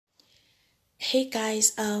Hey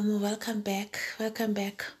guys, welcome back. Welcome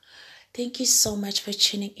back. Thank you so much for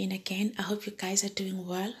tuning in again. I hope you guys are doing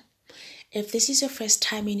well. If this is your first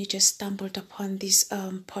time and you just stumbled upon this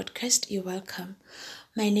podcast, you're welcome.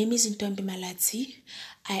 My name is Ntombi Malatsi.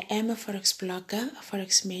 I am a Forex blogger, a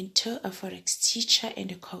Forex mentor, a Forex teacher, and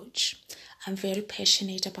a coach. I'm very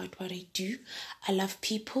passionate about what I do. I love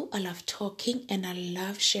people, I love talking, and I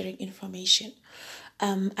love sharing information.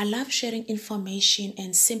 I love sharing information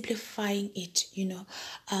and simplifying it,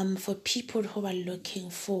 for people who are looking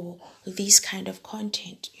for this kind of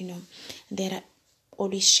content, that I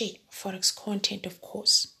always share Forex content, of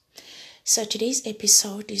course. So today's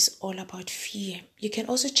episode is all about fear. You can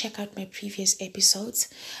also check out my previous episodes,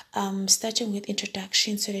 starting with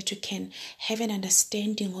introduction so that you can have an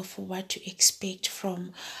understanding of what to expect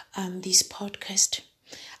from this podcast.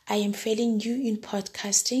 I am fairly new in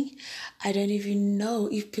podcasting. I don't even know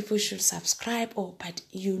if people should subscribe but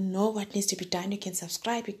you know what needs to be done. You can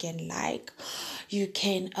subscribe, you can like, you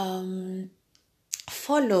can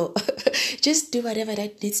follow. Just do whatever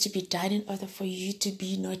that needs to be done in order for you to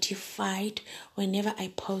be notified whenever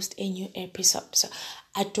I post a new episode. So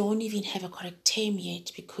I don't even have a correct term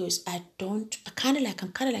yet because I'm kind of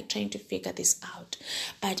like trying to figure this out.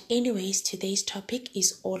 But anyways, today's topic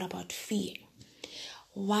is all about fear.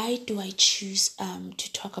 Why do I choose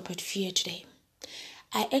to talk about fear today?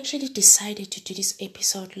 I actually decided to do this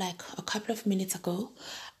episode like a couple of minutes ago.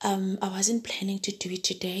 I wasn't planning to do it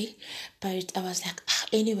today, but I was like,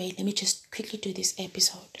 anyway, let me just quickly do this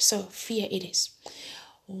episode. So, fear it is.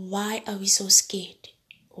 Why are we so scared?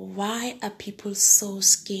 Why are people so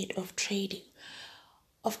scared of trading?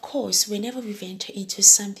 Of course, whenever we venture into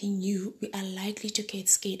something new, we are likely to get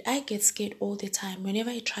scared. I get scared all the time. Whenever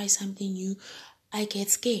I try something new, I get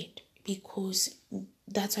scared because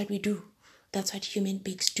that's what we do. That's what human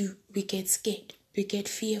beings do. We get scared. We get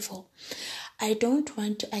fearful. I don't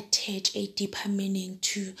want to attach a deeper meaning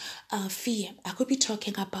to fear. I could be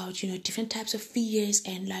talking about, different types of fears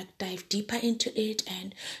and like dive deeper into it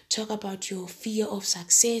and talk about your fear of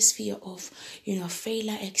success, fear of,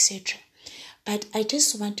 failure, etc. But I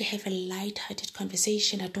just want to have a light-hearted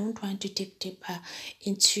conversation. I don't want to dig deeper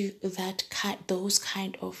into those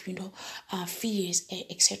kind of, fears,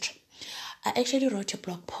 etc. I actually wrote a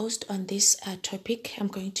blog post on this topic. I'm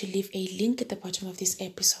going to leave a link at the bottom of this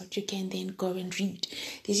episode. You can then go and read.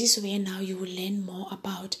 This is where now you will learn more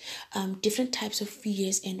about different types of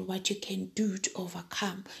fears and what you can do to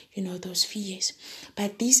overcome, those fears.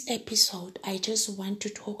 But this episode, I just want to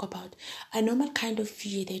talk about a normal kind of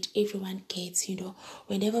fear that everyone gets,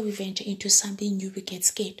 whenever we venture into something new, we get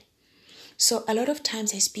scared. So a lot of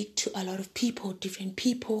times I speak to a lot of people, different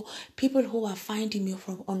people who are finding me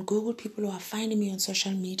on Google, people who are finding me on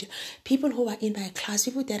social media, people who are in my class,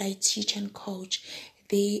 people that I teach and coach.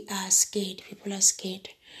 They are scared. People are scared.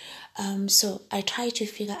 So I try to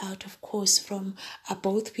figure out, of course, from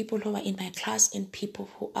both people who are in my class and people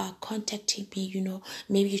who are contacting me,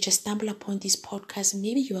 maybe you just stumble upon this podcast,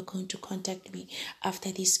 maybe you are going to contact me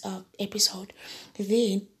after this episode.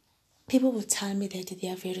 Then people will tell me that they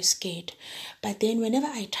are very scared. But then whenever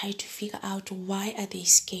I try to figure out why are they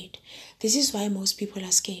scared, this is why most people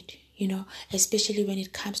are scared, especially when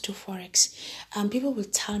it comes to Forex. People will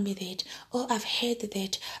tell me that, I've heard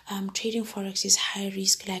that trading Forex is high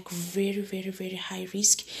risk, like very, very, very high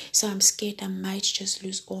risk. So I'm scared I might just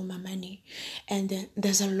lose all my money. And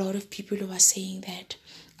there's a lot of people who are saying that.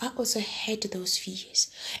 I also had those fears.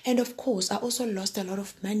 And of course, I also lost a lot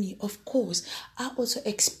of money. Of course, I also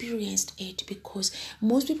experienced it because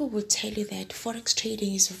most people will tell you that Forex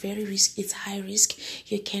trading is very risky. It's high risk.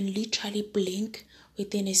 You can literally blink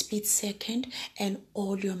within a split second and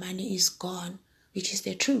all your money is gone, which is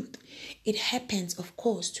the truth. It happens, of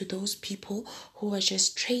course, to those people who are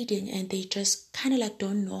just trading and they just kind of like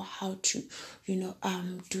don't know how to,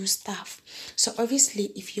 do stuff. So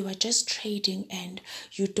obviously, if you are just trading and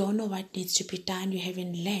you don't know what needs to be done, you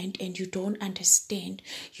haven't learned and you don't understand,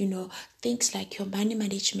 things like your money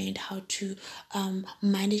management, how to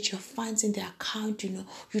manage your funds in the account, you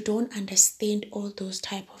don't understand all those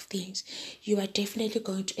type of things, you are definitely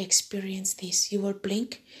going to experience this. You will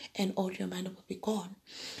blink and all your money will be gone.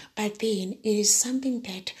 But then it is something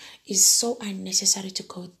that is so unnecessary to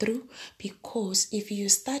go through, because if you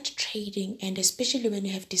start trading, and especially when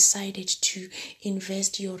you have decided to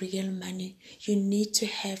invest your real money, you need to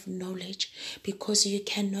have knowledge, because you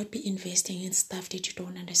cannot be investing in stuff that you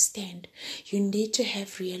don't understand. You need to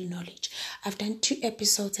have real knowledge. I've done 2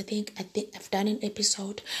 episodes. I think I've done an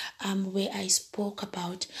episode where I spoke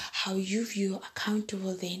about how you view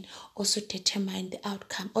accountable then also determine the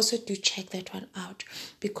outcome. Also do check that one out,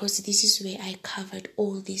 because this is where I covered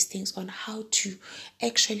all these things on how to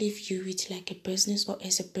actually view it like a business, or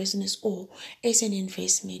as a business, or as an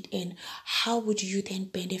investment, and how would you then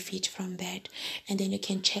benefit from that. And then you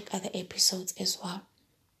can check other episodes as well.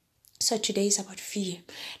 So today is about fear.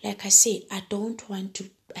 Like I said, I don't want to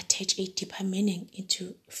attach a deeper meaning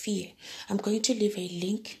into fear. I'm going to leave a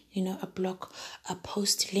link, a blog, a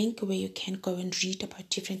post link where you can go and read about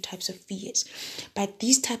different types of fears. But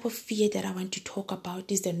this type of fear that I want to talk about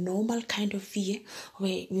is the normal kind of fear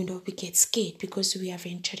where, we get scared because we are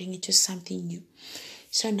venturing into something new.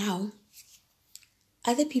 So now,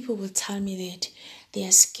 other people will tell me that they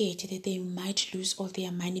are scared that they might lose all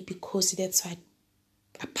their money because that's what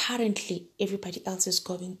apparently everybody else is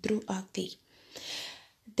going through out there.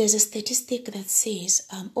 There's a statistic that says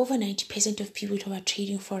over 90% of people who are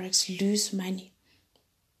trading Forex lose money.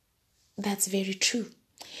 That's very true.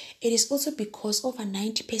 It is also because over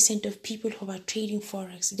 90% of people who are trading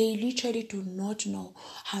Forex, they literally do not know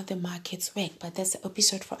how the markets work. But that's the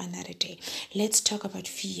episode for another day. Let's talk about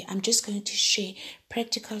fear. I'm just going to share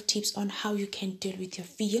practical tips on how you can deal with your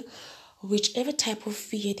fear. Whichever type of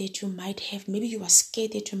fear that you might have, maybe you are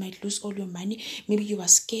scared that you might lose all your money, maybe you are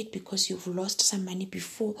scared because you've lost some money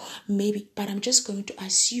before, but I'm just going to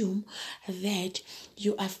assume that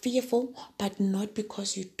you are fearful, but not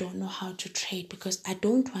because you don't know how to trade, because I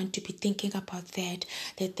don't want to be thinking about that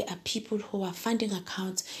there are people who are funding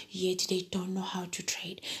accounts yet they don't know how to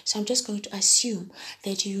trade. So I'm just going to assume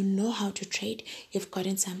that you know how to trade, you've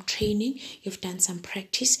gotten some training, you've done some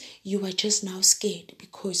practice, you are just now scared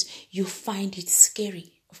because you find it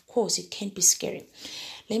scary. Of course, it can be scary.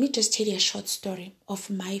 Let me just tell you a short story of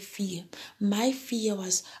my fear. My fear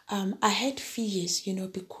was, I had fears,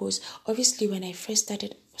 because obviously when I first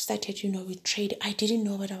started, with trade, I didn't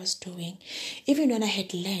know what I was doing. Even when I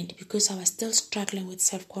had learned, because I was still struggling with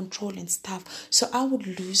self-control and stuff, so I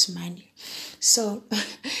would lose money. So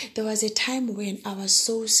there was a time when I was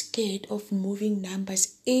so scared of moving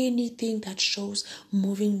numbers, anything that shows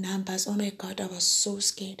moving numbers. Oh my God, I was so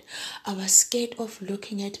scared. I was scared of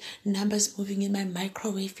looking at numbers moving in my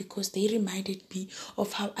microwave because they reminded me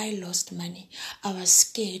of how I lost money. I was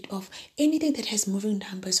scared of anything that has moving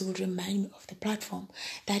numbers would remind me of the platform.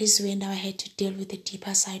 That is when I had to deal with the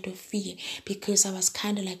deeper side of fear because I was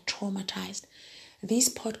kind of like traumatized. This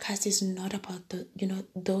podcast is not about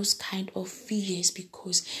those kind of fears,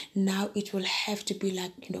 because now it will have to be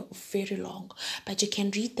like, very long. But you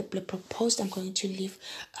can read the post. I'm going to leave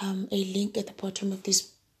a link at the bottom of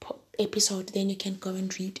this episode. Then you can go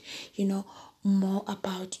and read, more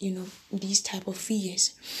about, these type of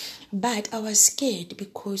fears. But I was scared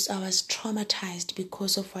because I was traumatized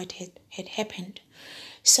because of what had happened.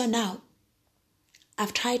 So now,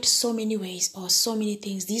 I've tried so many ways or so many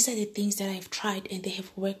things. These are the things that I've tried and they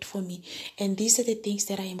have worked for me. And these are the things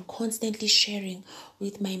that I am constantly sharing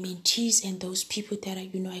with my mentees and those people that I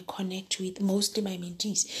connect with, mostly my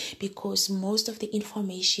mentees, because most of the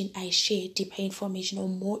information I share, deeper information or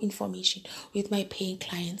more information, with my paying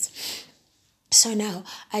clients. So now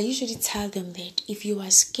I usually tell them that if you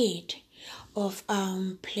are scared of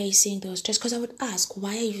placing those trades, because I would ask,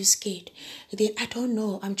 why are you scared? I don't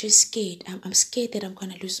know, I'm just scared. I'm scared that I'm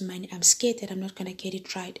gonna lose money. I'm scared that I'm not gonna get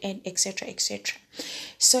it right, and etc. etc.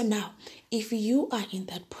 So now, if you are in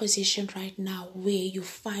that position right now where you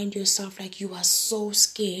find yourself like you are so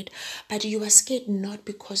scared, but you are scared not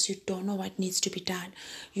because you don't know what needs to be done.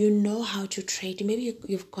 You know how to trade. Maybe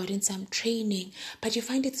you've gotten some training, but you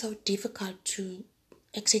find it so difficult to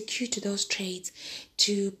execute those trades,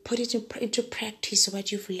 to put it into practice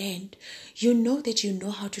what you've learned. You know that you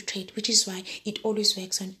know how to trade, which is why it always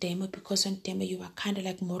works on demo, because on demo you are kind of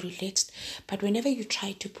like more relaxed. But whenever you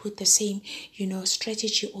try to put the same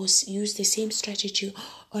strategy or use the same strategy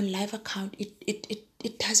on live account,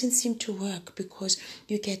 it doesn't seem to work because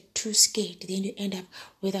you get too scared. Then you end up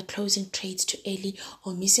whether closing trades too early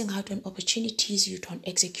or missing out on opportunities. You don't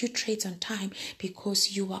execute trades on time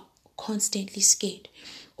because you are constantly scared.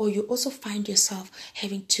 Or you also find yourself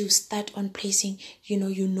having to start on placing, you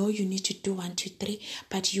need to do 1, 2, 3,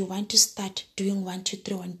 but you want to start doing 1, 2,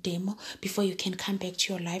 3 on demo before you can come back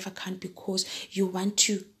to your live account because you want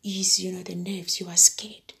to ease, the nerves. You are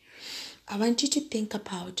scared. I want you to think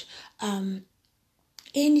about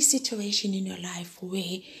any situation in your life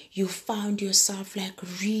where you found yourself like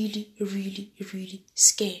really, really, really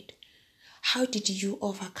scared. How did you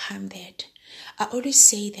overcome that? I always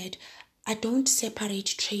say that I don't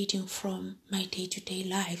separate trading from my day-to-day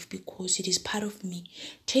life because it is part of me.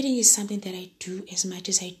 Trading is something that I do as much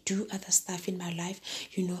as I do other stuff in my life.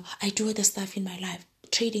 I do other stuff in my life.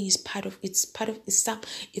 trading is part of it's part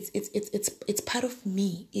of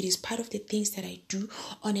me. It is part of the things that I do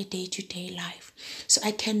on a day-to-day life. So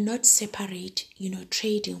I cannot separate,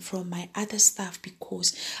 trading from my other stuff,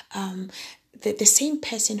 because the same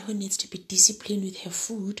person who needs to be disciplined with her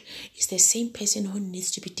food is the same person who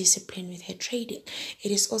needs to be disciplined with her trading.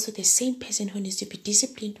 It is also the same person who needs to be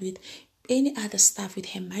disciplined with any other stuff, with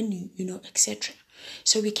her money, etc.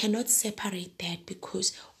 So we cannot separate that,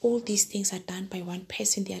 because all these things are done by one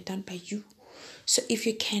person. They are done by you. So if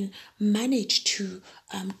you can manage to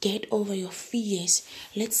get over your fears,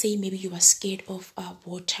 let's say maybe you are scared of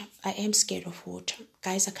water. I am scared of water.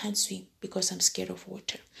 Guys, I can't swim because I'm scared of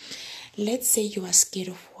water. Let's say you are scared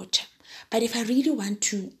of water. But if I really want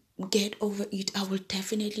to get over it, I will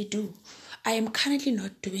definitely do. I am currently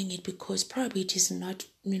not doing it because probably it is not,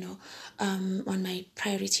 on my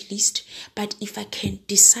priority list. But if I can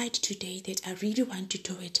decide today that I really want to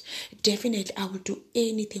do it, definitely I will do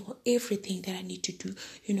anything or everything that I need to do,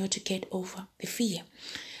 to get over the fear.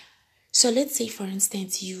 So let's say, for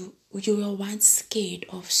instance, you were once scared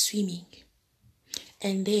of swimming,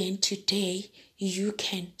 and then today you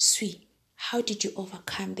can swim. How did you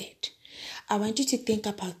overcome that? I want you to think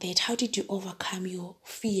about that. How did you overcome your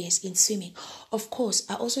fears in swimming? Of course,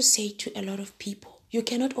 I also say to a lot of people, you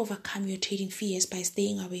cannot overcome your trading fears by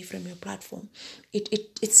staying away from your platform.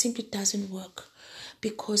 It simply doesn't work.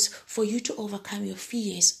 Because for you to overcome your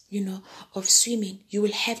fears, of swimming, you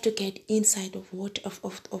will have to get inside of water, of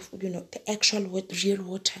the actual real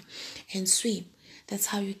water, and swim. That's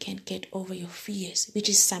how you can get over your fears, which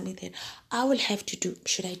is something that I will have to do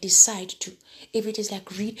should I decide to. If it is like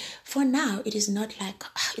for now, it is not like,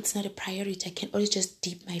 it's not a priority. I can always just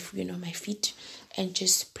dip my feet and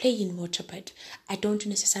just play in water, but I don't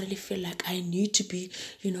necessarily feel like I need to be,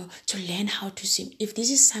 to learn how to swim. If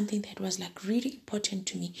this is something that was like really important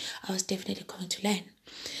to me, I was definitely going to learn.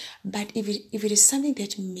 But if it is something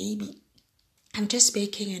that maybe, I'm just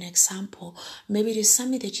making an example, maybe it is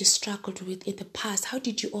something that you struggled with in the past, how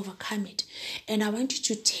did you overcome it? And I want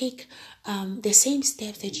you to take the same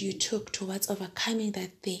steps that you took towards overcoming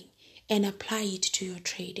that thing and apply it to your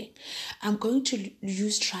trading. I'm going to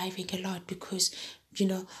use driving a lot because,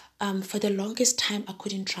 for the longest time I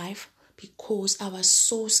couldn't drive because I was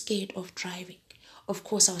so scared of driving. Of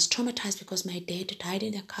course, I was traumatized because my dad died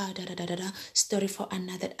in the car, story for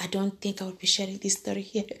another. I don't think I would be sharing this story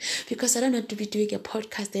here because I don't want to be doing a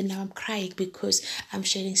podcast and now I'm crying because I'm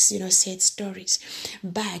sharing, sad stories.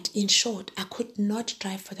 But in short, I could not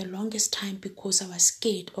drive for the longest time because I was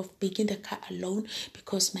scared of being in the car alone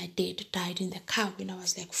because my dad died in the car when I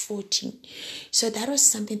was like 14. So that was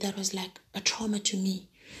something that was like a trauma to me.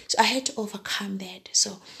 So I had to overcome that.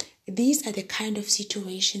 So these are the kind of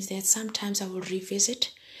situations that sometimes I will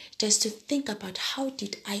revisit just to think about how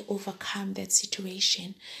did I overcome that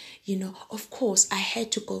situation. Of course, I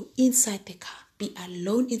had to go inside the car, be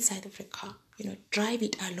alone inside of the car, drive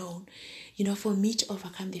it alone, for me to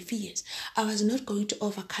overcome the fears. I was not going to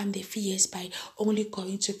overcome the fears by only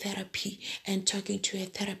going to therapy and talking to a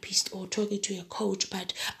therapist or talking to a coach,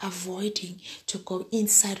 but avoiding to go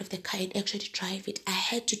inside of the car and actually drive it. I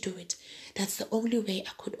had to do it. That's the only way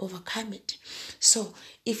I could overcome it. So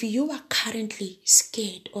if you are currently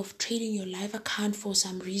scared of trading your live account for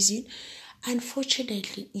some reason,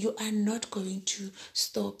 unfortunately, you are not going to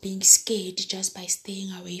stop being scared just by staying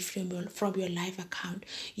away from your live account.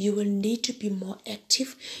 You will need to be more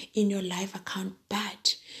active in your live account.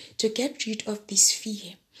 But to get rid of this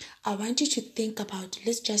fear, I want you to think about,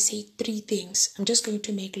 let's just say 3 things. I'm just going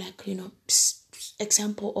to make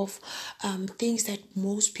example of things that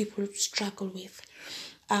most people struggle with.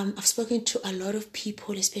 I've spoken to a lot of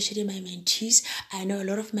people, especially my mentees. I know a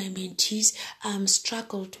lot of my mentees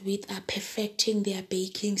struggled with perfecting their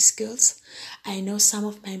baking skills. I know some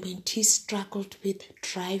of my mentees struggled with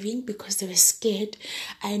driving because they were scared.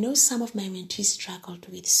 I know some of my mentees struggled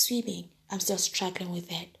with swimming. I'm still struggling with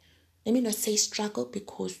that. Let me not say struggle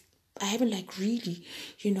because I haven't really,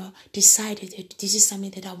 decided that this is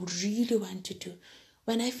something that I would really want to do.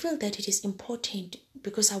 When I feel that it is important,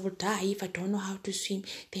 because I would die if I don't know how to swim,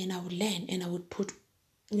 then I would learn and I would put,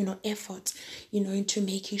 effort, into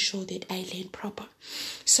making sure that I learn proper.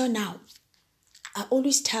 So now, I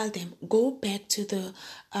always tell them, go back to the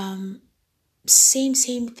same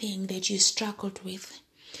thing that you struggled with.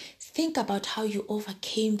 Think about how you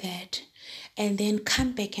overcame that. And then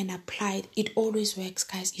come back and apply it. It always works,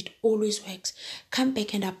 guys. It always works. Come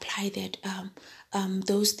back and apply that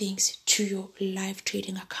those things to your live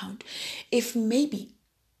trading account. If maybe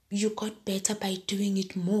you got better by doing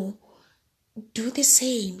it more, do the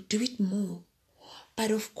same. Do it more.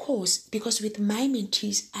 But of course, because with my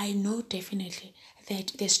mentees, I know definitely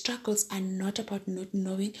that the struggles are not about not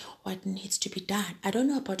knowing what needs to be done. I don't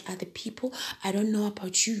know about other people. I don't know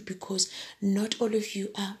about you, because not all of you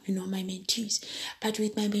are, my mentees. But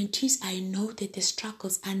with my mentees, I know that the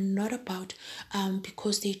struggles are not about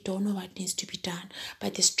because they don't know what needs to be done,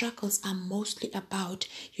 but the struggles are mostly about,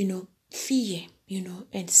 fear,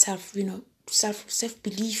 and self-belief.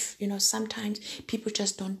 Sometimes people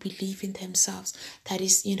just don't believe in themselves. That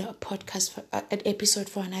is, a podcast for an episode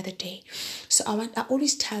for another day. So I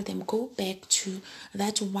always tell them, go back to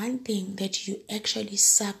that one thing that you actually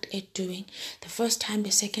sucked at doing. The first time,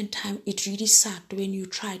 the second time, it really sucked. When you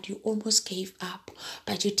tried, you almost gave up,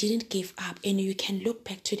 but you didn't give up. And you can look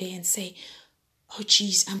back today and say, oh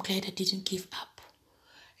geez, I'm glad I didn't give up.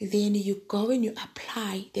 Then you go and you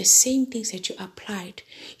apply the same things that you applied,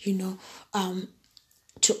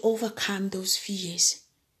 to overcome those fears.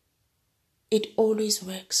 It always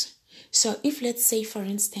works. So if, let's say, for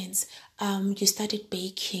instance, you started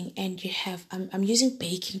baking and you have, I'm using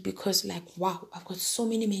baking because, wow, I've got so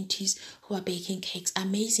many mentees who are baking cakes,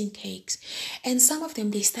 amazing cakes. And some of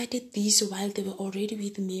them, they started these while they were already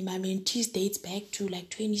with me. My mentees dates back to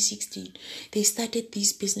 2016. They started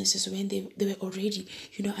these businesses when they were already,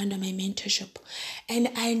 under my mentorship. And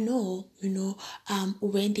I know,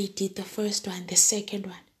 when they did the first one, the second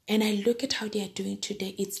one, and I look at how they are doing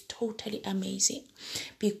today, it's totally amazing.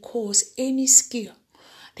 Because any skill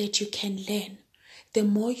that you can learn, the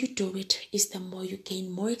more you do it, is the more you gain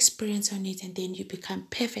more experience on it, and then you become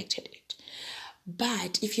perfect at it.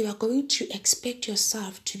 But if you are going to expect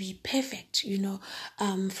yourself to be perfect,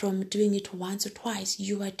 from doing it once or twice,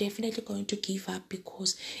 you are definitely going to give up,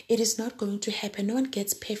 because it is not going to happen. No one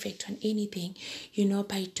gets perfect on anything,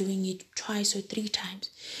 by doing it twice or three times.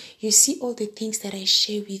 You see, all the things that I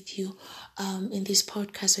share with you in this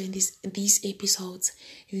podcast or in these episodes,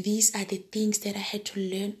 these are the things that I had to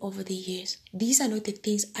learn over the years. These are not the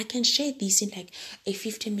things I can share these in a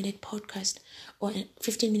 15-minute podcast or a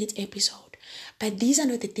 15-minute episode. But these are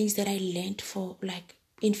not the things that I learned for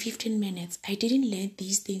in 15 minutes. I didn't learn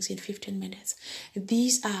these things in 15 minutes.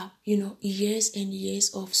 These are, years and years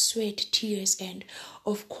of sweat, tears, and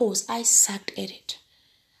of course, I sucked at it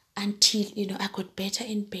until, I got better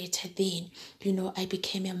and better. Then, I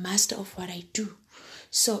became a master of what I do.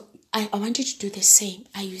 So I want you to do the same.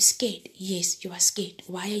 Are you scared? Yes, you are scared.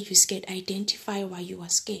 Why are you scared? Identify why you are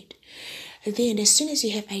scared. Then as soon as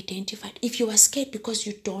you have identified, if you are scared because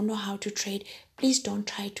you don't know how to trade, please don't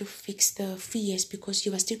try to fix the fears, because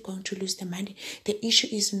you are still going to lose the money. The issue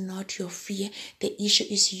is not your fear. The issue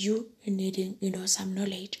is you needing, some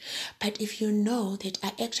knowledge. But if you know that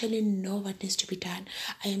I actually know what needs to be done,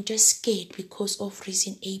 I am just scared because of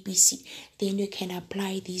reason ABC, then you can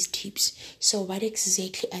apply these tips. So what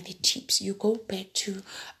exactly are the tips? You go back to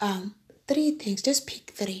 3 things. Just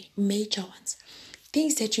pick 3 major ones.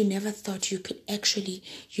 Things that you never thought you could actually,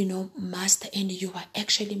 master, and you are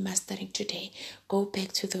actually mastering today. Go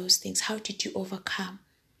back to those things. How did you overcome?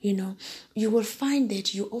 You will find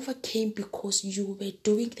that you overcame because you were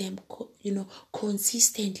doing them,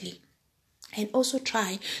 consistently. And also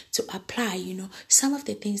try to apply, some of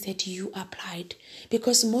the things that you applied.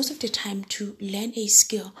 Because most of the time, to learn a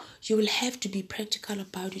skill, you will have to be practical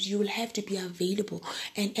about it. You will have to be available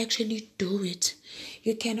and actually do it.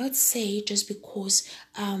 You cannot say just because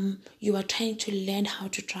you are trying to learn how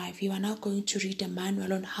to drive, you are now going to read a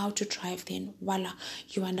manual on how to drive, then voila,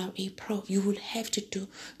 you are now a pro. You will have to do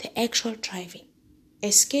the actual driving.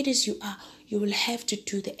 As scared as you are, you will have to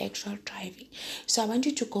do the actual driving. So I want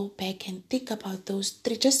you to go back and think about those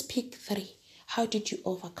 3. Just pick 3. How did you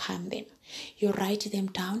overcome them? You write them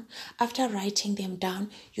down. After writing them down,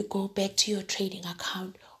 you go back to your trading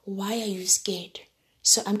account. Why are you scared?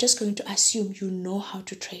 So I'm just going to assume you know how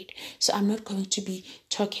to trade. So I'm not going to be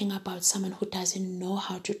talking about someone who doesn't know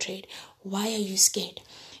how to trade. Why are you scared?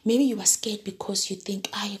 Maybe you are scared because you think,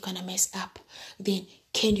 you're going to mess up. Then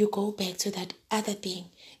can you go back to that other thing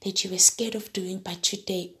that you were scared of doing, but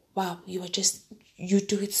today, wow, you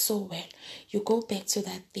do it so well. You go back to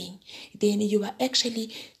that thing. Then you are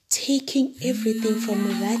actually taking everything from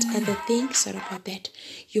that other thing. Sorry about that.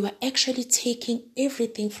 You are actually taking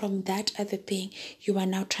everything from that other thing. You are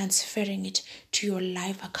now transferring it to your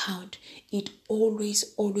live account. It always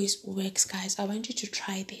works, guys. I want you to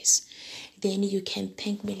try this. Then you can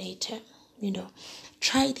thank me later.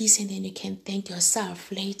 Try this and then you can thank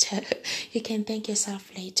yourself later. You can thank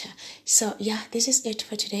yourself later. So yeah, this is it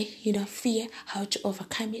for today. Fear, how to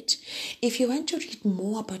overcome it. If you want to read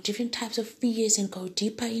more about different types of fears and go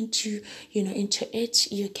deeper into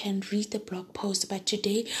it, you can read the blog post. But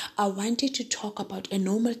today I wanted to talk about a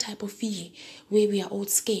normal type of fear where we are all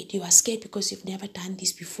scared. You are scared because you've never done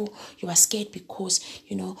this before. You are scared because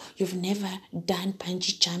you've never done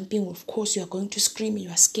bungee jumping. Of course you are going to scream, you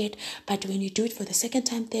are scared, but when you do it for the second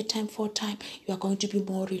time, third time, fourth time, you are going to be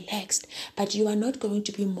more relaxed. But you are not going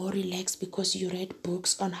to be more relaxed because you read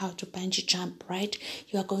books on how to bungee jump, right?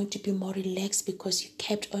 You are going to be more relaxed because you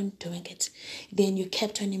kept on doing it. Then you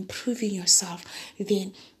kept on improving yourself.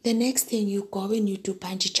 Then the next thing, you go and you do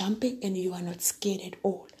bungee jumping and you are not scared at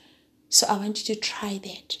all. So I want you to try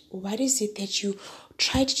that. What is it that you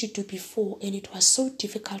tried to do before and it was so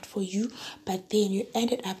difficult for you, but then you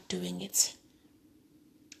ended up doing it?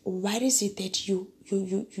 What is it that you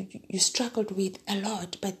struggled with a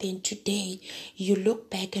lot, but then today you look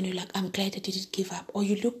back and you're like, I'm glad I didn't give up? Or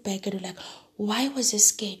you look back and you're like, why was I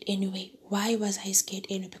scared anyway? Why was I scared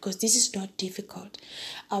anyway? Because this is not difficult.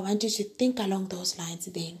 I want you to think along those lines.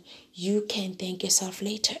 Then you can thank yourself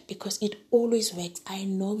later because it always works. I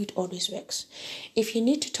know it always works. If you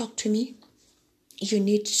need to talk to me, you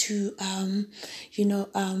need to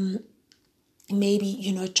maybe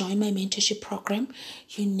join my mentorship program.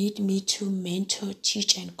 You need me to mentor,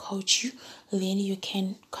 teach and coach you, then you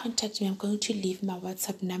can contact me. I'm going to leave my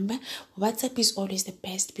WhatsApp number. WhatsApp is always the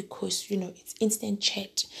best because it's instant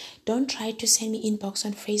chat. Don't try to send me inbox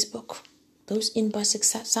on Facebook. Those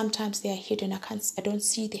inboxes, sometimes they are hidden. I don't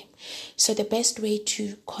see them. So the best way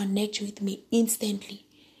to connect with me instantly,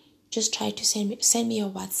 just try to send me a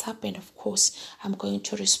WhatsApp, and of course I'm going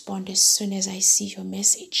to respond as soon as I see your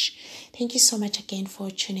message. Thank you so much again for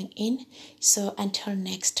tuning in. So until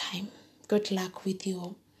next time, good luck with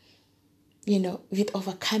with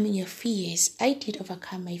overcoming your fears. I did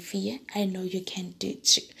overcome my fear. I know you can do it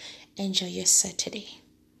too. Enjoy your Saturday.